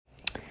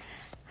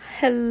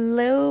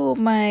Hello,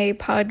 my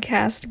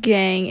podcast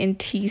gang and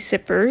tea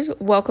sippers.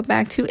 Welcome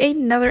back to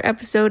another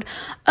episode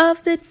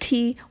of the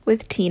Tea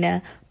with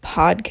Tina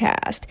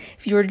podcast.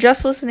 If you were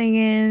just listening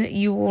in,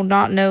 you will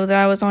not know that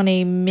I was on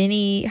a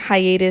mini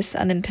hiatus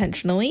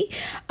unintentionally,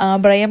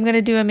 but I am going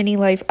to do a mini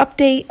life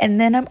update,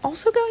 and then I'm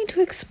also going to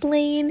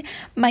explain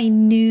my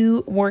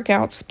new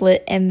workout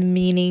split and the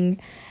meaning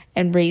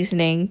and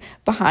reasoning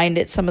behind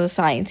it, some of the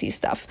sciencey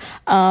stuff.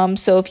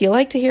 So if you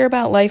like to hear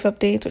about life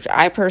updates, which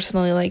I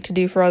personally like to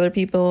do for other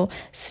people,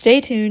 stay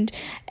tuned.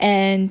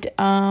 And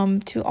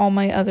to all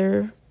my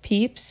other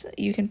peeps,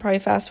 you can probably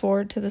fast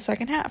forward to the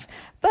second half.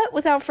 But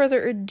without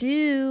further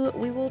ado,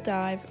 we will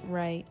dive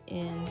right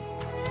in.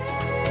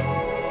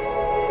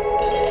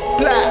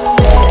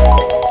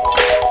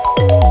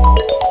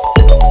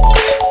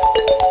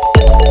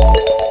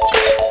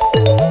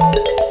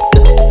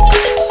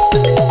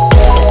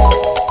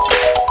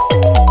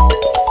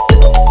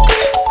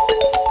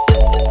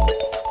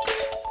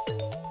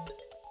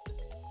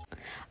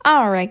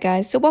 Alright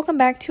guys, so welcome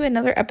back to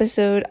another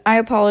episode. I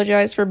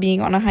apologize for being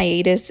on a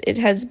hiatus. It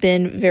has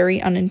been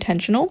very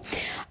unintentional.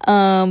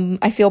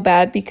 I feel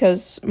bad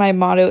because my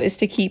motto is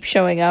to keep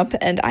showing up,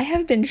 and I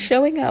have been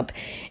showing up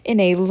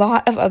in a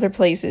lot of other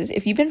places.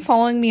 If you've been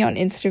following me on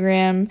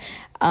Instagram,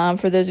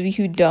 for those of you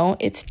who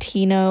don't, it's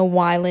Tina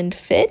Wyland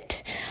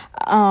Fit.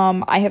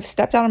 I have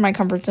stepped out of my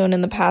comfort zone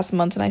in the past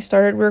months, and I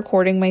started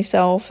recording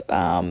myself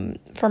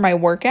for my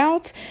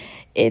workouts.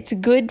 It's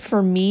good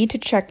for me to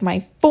check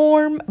my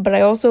form, but I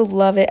also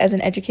love it as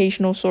an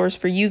educational source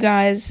for you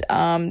guys,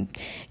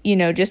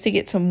 just to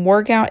get some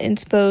workout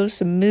inspo,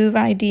 some move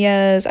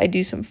ideas. I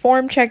do some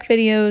form check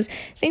videos,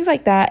 things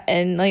like that.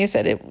 And like I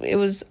said, it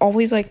was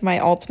always like my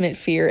ultimate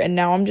fear, and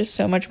now I'm just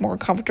so much more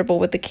comfortable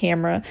with the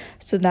camera.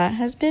 So that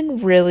has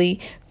been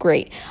really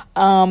great.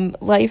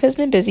 Life has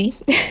been busy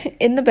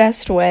in the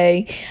best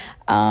way,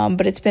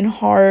 but it's been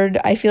hard.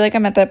 I feel like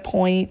I'm at that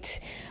point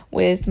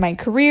with my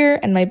career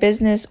and my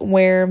business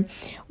where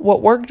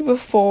what worked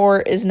before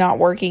is not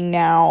working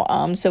now.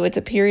 So it's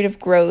a period of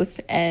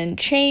growth and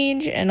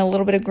change and a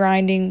little bit of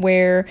grinding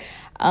where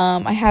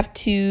I have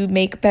to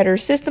make better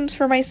systems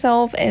for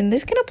myself, and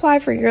this can apply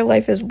for your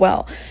life as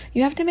well.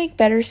 You have to make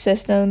better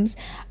systems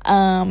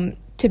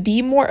to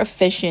be more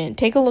efficient.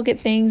 Take a look at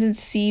things and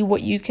see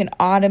what you can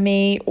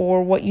automate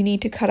or what you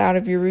need to cut out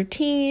of your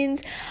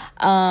routines.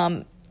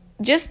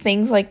 Just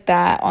things like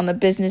that on the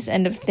business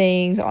end of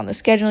things, on the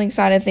scheduling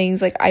side of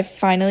things. Like, I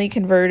finally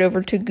converted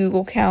over to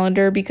Google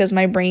Calendar because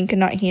my brain could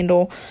not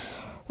handle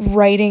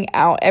writing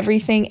out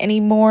everything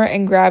anymore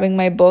and grabbing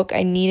my book.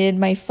 I needed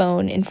my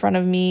phone in front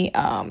of me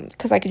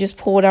because I could just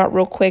pull it out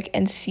real quick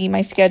and see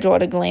my schedule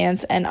at a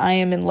glance, and I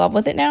am in love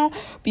with it now.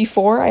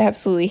 Before, I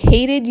absolutely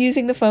hated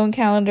using the phone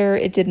calendar.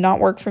 It did not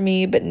work for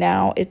me, but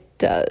now it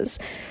does.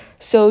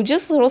 So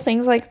just little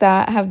things like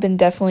that have been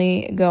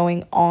definitely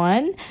going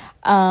on.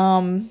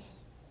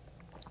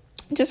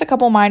 Just a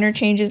couple minor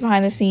changes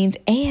behind the scenes,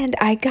 and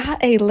I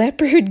got a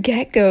leopard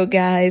gecko,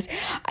 guys.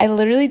 I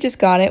literally just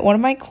got it. One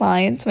of my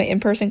clients, my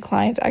in-person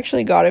clients,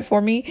 actually got it for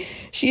me.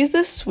 She's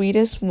the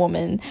sweetest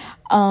woman,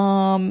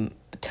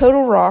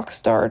 total rock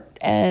star,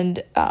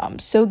 and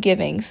so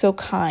giving, so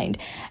kind.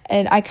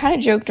 And I kind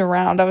of joked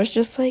around. I was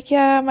just like,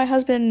 yeah, my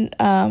husband,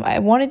 I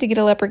wanted to get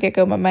a leopard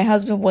gecko, but my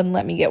husband wouldn't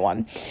let me get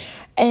one.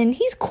 And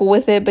he's cool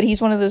with it, but he's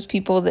one of those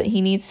people that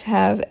he needs to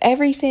have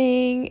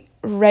everything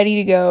ready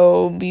to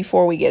go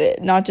before we get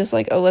it. Not just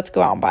like, oh, let's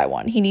go out and buy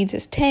one. He needs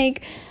his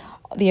tank,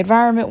 the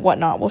environment,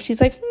 whatnot. Well, she's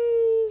like,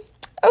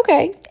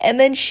 okay. And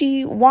then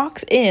she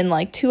walks in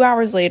like 2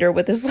 hours later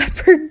with this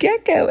leopard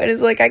gecko and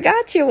is like, I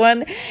got you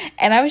one.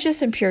 And I was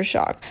just in pure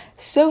shock.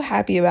 So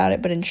happy about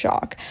it, but in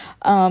shock.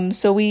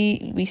 So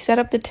we set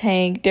up the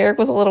tank. Derek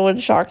was a little in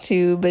shock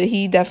too, but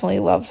he definitely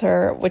loves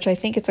her, which I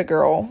think it's a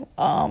girl,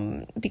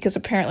 because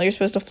apparently you're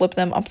supposed to flip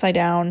them upside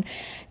down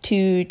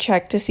to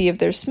check to see if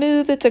they're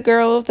smooth. It's a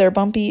girl. If they're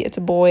bumpy, it's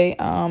a boy.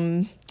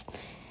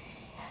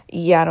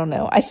 Yeah, I don't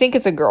know. I think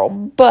it's a girl,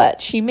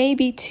 but she may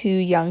be too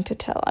young to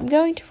tell. I'm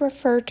going to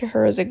refer to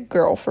her as a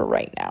girl for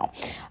right now.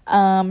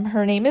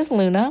 Her name is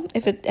Luna.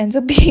 If it ends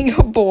up being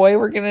a boy,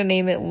 we're going to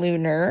name it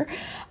Lunar.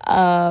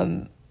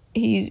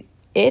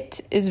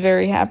 It is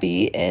very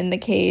happy in the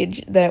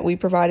cage that we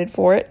provided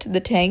for it, the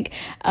tank.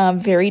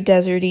 Very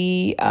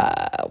deserty.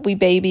 We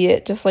baby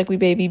it just like we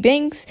baby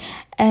Binks.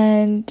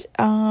 And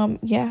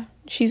yeah,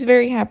 she's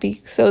very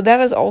happy. So that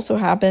has also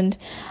happened.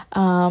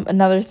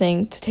 Another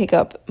thing to take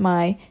up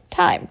my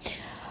time.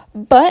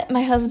 But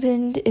my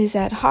husband is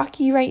at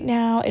hockey right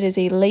now. It is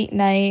a late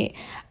night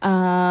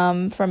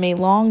from a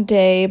long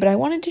day. But I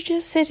wanted to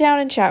just sit down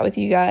and chat with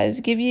you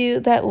guys. Give you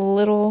that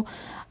little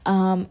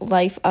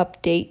life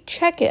update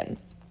check-in.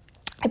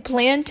 I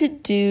plan to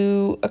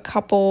do a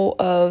couple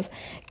of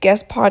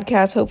guest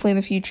podcasts hopefully in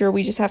the future.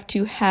 We just have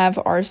to have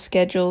our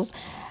schedules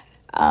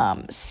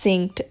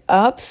synced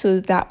up, so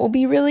that will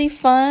be really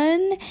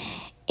fun.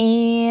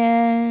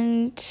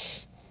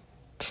 And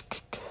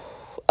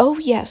Oh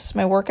yes,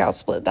 my workout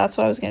split. That's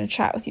what I was going to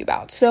chat with you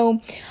about.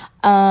 So,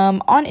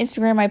 on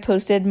Instagram, I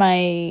posted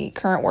my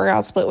current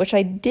workout split, which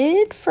I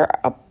did for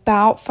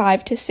about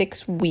 5 to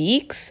 6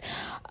 weeks.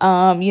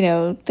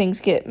 Things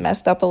get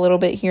messed up a little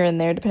bit here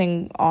and there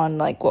depending on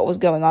like what was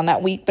going on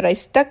that week, but I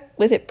stuck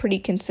with it pretty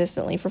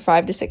consistently for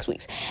 5 to 6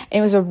 weeks. And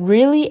it was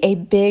a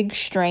big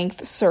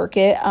strength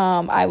circuit.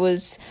 I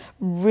was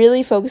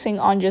really focusing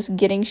on just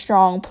getting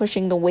strong,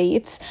 pushing the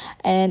weights,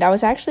 and I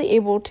was actually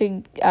able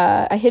to,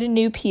 I hit a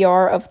new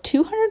PR of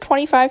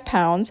 225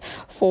 pounds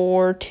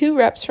for 2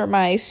 reps for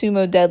my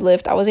sumo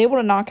deadlift. I was able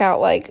to knock out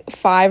like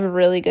 5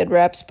 really good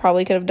reps,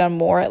 probably could have done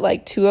more at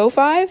like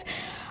 205.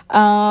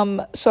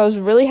 So I was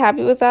really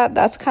happy with that.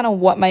 That's kind of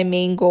what my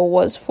main goal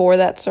was for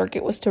that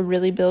circuit, was to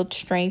really build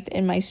strength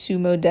in my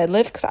sumo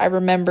deadlift. Because I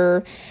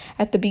remember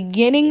at the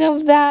beginning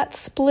of that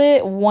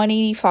split,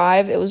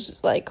 185, it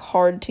was like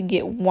hard to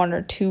get 1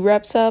 or 2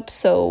 reps up.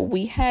 So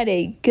we had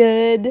a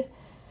good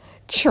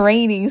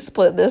training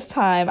split this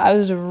time. I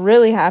was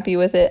really happy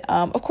with it.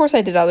 Of course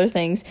I did other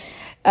things,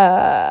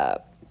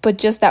 but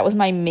just that was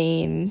my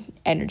main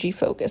energy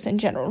focus in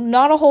general.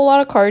 Not a whole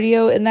lot of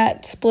cardio in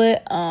that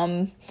split.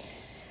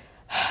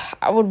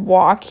 I would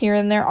walk here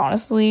and there,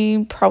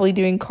 honestly, probably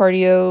doing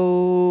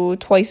cardio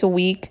twice a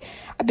week.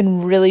 I've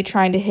been really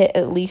trying to hit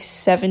at least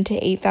 7,000 to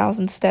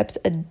 8,000 steps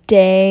a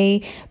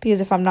day,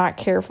 because if I'm not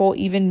careful,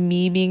 even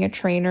me being a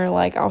trainer,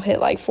 like I'll hit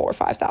like 4,000 or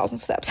 5,000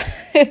 steps,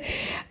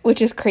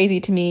 which is crazy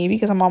to me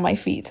because I'm on my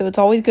feet. So it's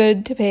always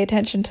good to pay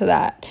attention to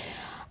that.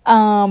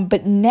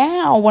 But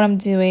now what I'm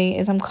doing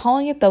is I'm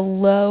calling it the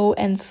low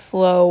and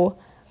slow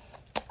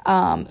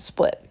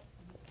split.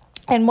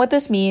 And what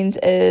this means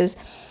is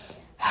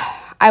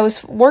I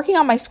was working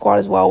on my squat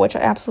as well, which I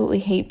absolutely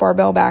hate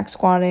barbell back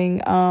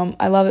squatting.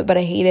 I love it, but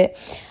I hate it.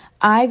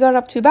 I got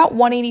up to about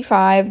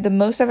 185. The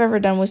most I've ever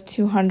done was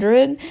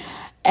 200.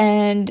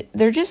 And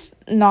they're just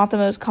not the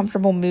most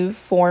comfortable move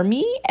for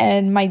me.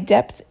 And my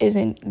depth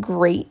isn't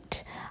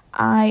great.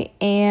 I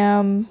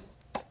am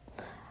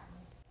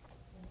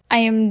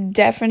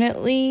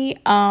definitely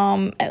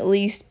at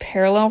least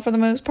parallel for the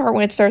most part.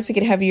 When it starts to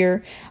get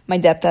heavier, my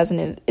depth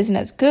isn't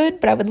as good.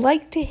 But I would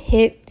like to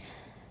hit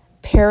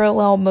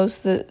parallel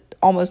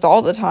almost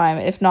all the time,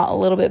 if not a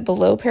little bit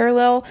below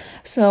parallel.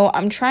 So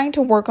I'm trying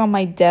to work on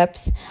my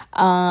depth,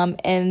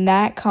 and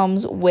that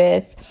comes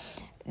with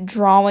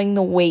drawing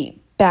the weight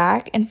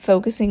back and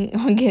focusing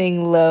on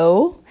getting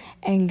low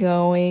and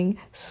going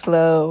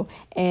slow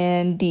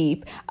and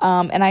deep.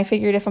 And I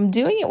figured if I'm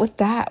doing it with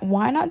that,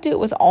 why not do it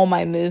with all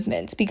my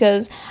movements?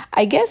 Because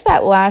I guess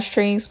that last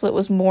training split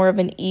was more of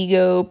an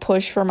ego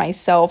push for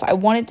myself. I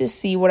wanted to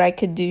see what I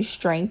could do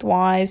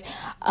strength-wise,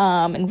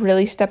 and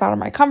really step out of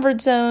my comfort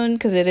zone,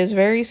 because it is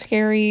very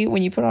scary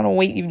when you put on a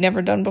weight you've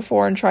never done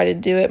before and try to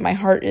do it. My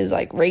heart is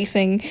like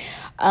racing.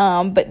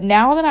 But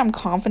now that I'm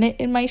confident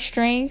in my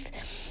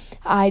strength,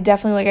 I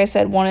definitely, like I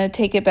said, want to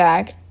take it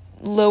back,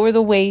 lower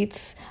the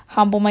weights,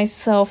 humble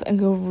myself, and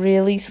go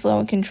really slow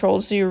and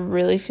controlled, so you're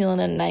really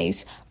feeling a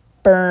nice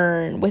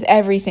burn with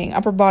everything,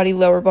 upper body,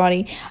 lower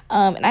body.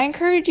 And I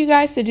encourage you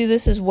guys to do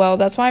this as well.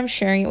 That's why I'm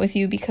sharing it with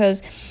you,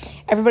 because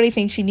everybody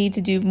thinks you need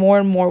to do more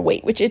and more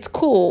weight, which it's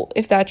cool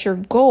if that's your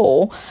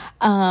goal.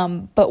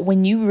 But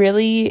when you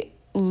really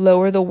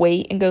lower the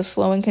weight and go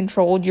slow and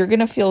controlled, you're going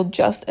to feel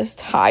just as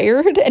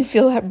tired and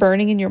feel that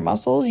burning in your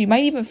muscles. You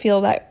might even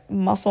feel that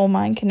muscle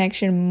mind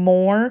connection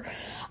more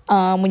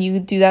when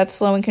you do that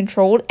slow and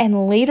controlled.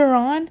 And later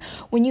on,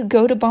 when you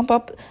go to bump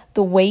up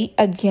the weight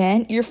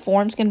again, your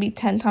form's going to be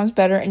 10 times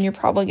better, and you're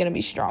probably going to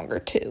be stronger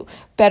too.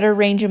 Better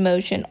range of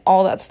motion,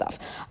 all that stuff.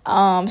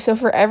 So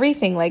for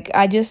everything, like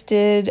I just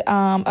did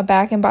a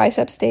back and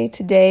biceps day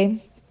today,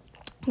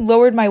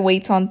 lowered my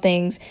weights on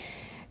things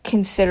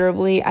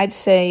considerably. I'd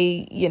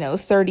say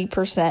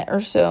 30%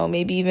 or so,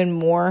 maybe even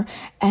more,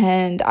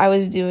 and I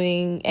was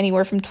doing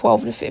anywhere from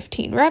 12 to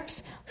 15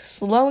 reps,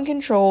 slow and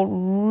controlled,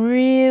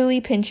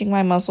 really pinching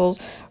my muscles,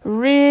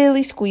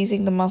 really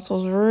squeezing the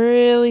muscles,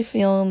 really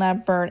feeling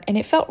that burn, and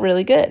it felt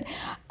really good.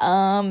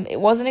 It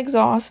wasn't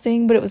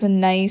exhausting, but it was a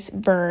nice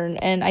burn,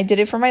 and I did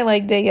it for my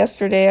leg day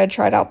yesterday. I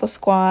tried out the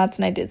squats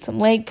and I did some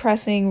leg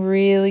pressing,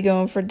 really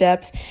going for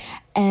depth,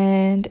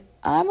 and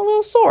I'm a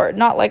little sore.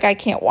 Not like I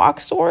can't walk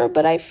sore,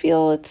 but I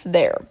feel it's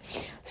there.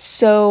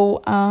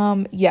 So,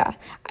 yeah,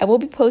 I will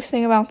be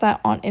posting about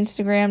that on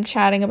Instagram,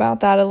 chatting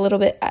about that a little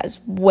bit as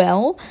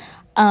well.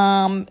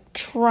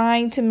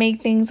 Trying to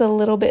make things a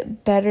little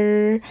bit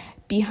better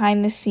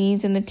behind the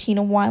scenes in the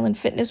Tina Weiland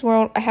fitness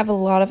world. I have a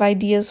lot of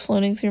ideas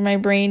floating through my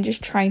brain,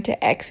 just trying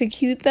to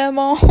execute them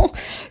all.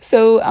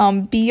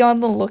 So, be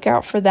on the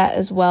lookout for that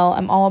as well.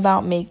 I'm all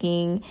about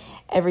making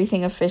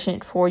everything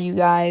efficient for you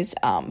guys,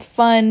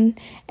 fun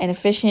and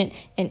efficient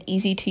and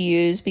easy to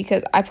use,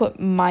 because I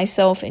put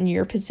myself in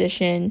your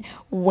position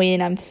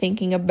when I'm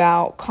thinking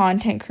about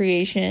content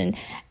creation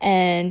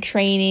and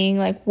training.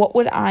 Like, what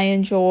would I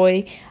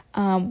enjoy?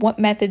 What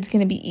method's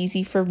going to be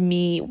easy for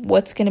me?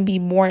 What's going to be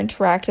more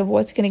interactive?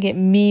 What's going to get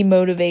me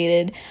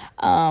motivated?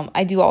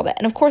 I do all that.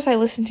 And of course, I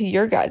listen to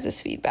your guys'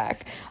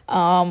 feedback,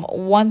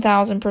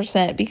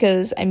 1000%,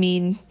 because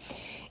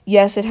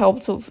yes, it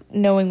helps with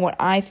knowing what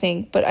I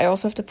think, but I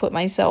also have to put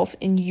myself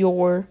in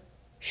your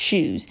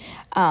shoes.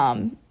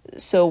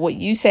 So what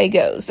you say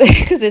goes,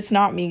 because it's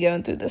not me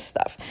going through this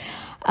stuff.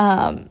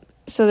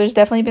 So there's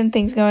definitely been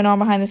things going on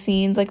behind the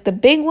scenes. Like the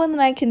big one that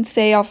I can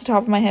say off the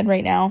top of my head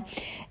right now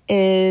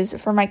is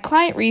for my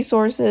client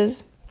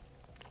resources.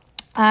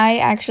 I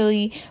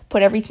actually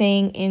put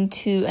everything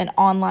into an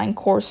online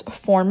course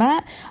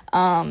format,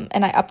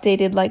 and I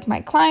updated like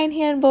my client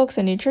handbooks,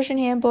 a nutrition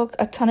handbook,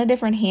 a ton of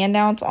different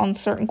handouts on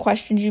certain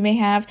questions you may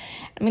have.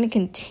 I'm going to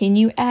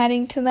continue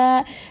adding to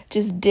that,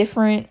 just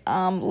different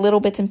little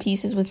bits and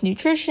pieces with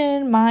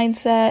nutrition,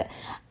 mindset,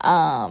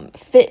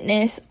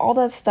 fitness, all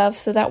that stuff.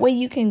 So that way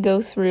you can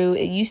go through,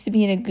 it used to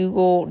be in a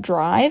Google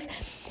Drive.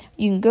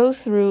 You can go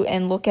through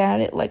and look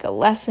at it like a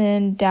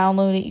lesson,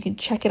 download it. You can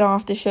check it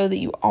off to show that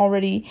you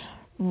already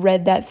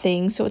read that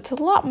thing. So it's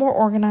a lot more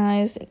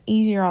organized and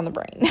easier on the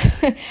brain.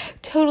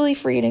 Totally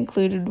free and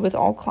included with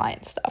all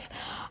client stuff.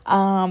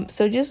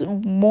 So just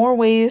more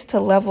ways to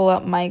level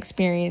up my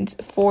experience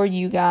for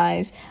you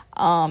guys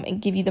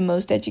and give you the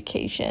most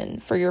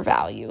education for your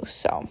value.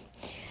 So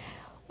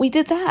we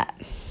did that.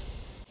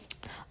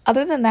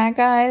 Other than that,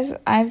 guys,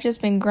 I've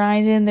just been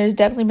grinding. There's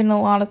definitely been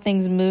a lot of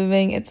things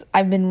moving.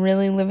 I've been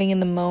really living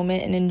in the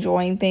moment and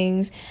enjoying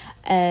things,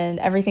 and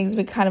everything's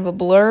been kind of a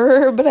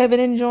blur, but I've been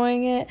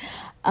enjoying it.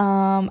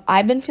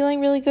 I've been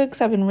feeling really good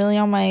because I've been really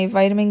on my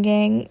vitamin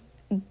game.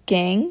 I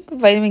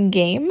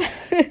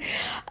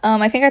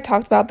think I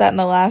talked about that in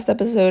the last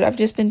episode. I've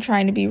just been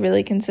trying to be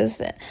really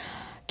consistent,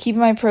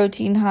 keeping my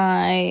protein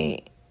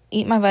high,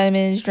 eat my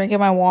vitamins, drinking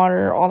my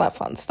water, all that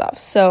fun stuff.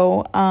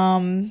 So,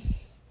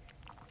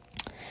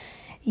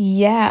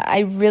 yeah, I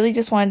really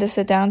just wanted to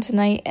sit down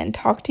tonight and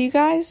talk to you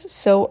guys.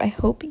 So I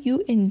hope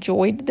you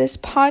enjoyed this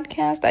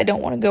podcast. I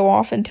don't want to go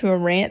off into a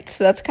rant,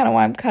 so that's kind of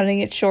why I'm cutting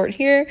it short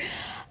here.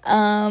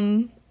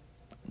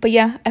 But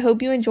yeah, I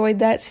hope you enjoyed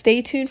that.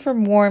 Stay tuned for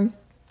more.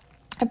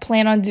 I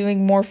plan on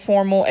doing more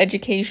formal,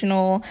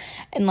 educational,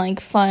 and like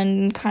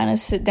fun kind of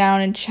sit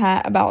down and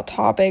chat about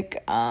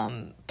topic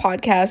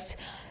podcasts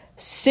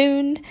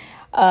soon.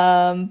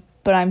 But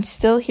I'm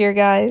still here,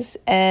 guys.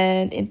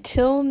 And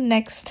until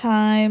next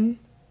time,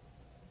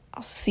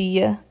 I'll see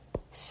you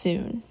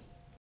soon.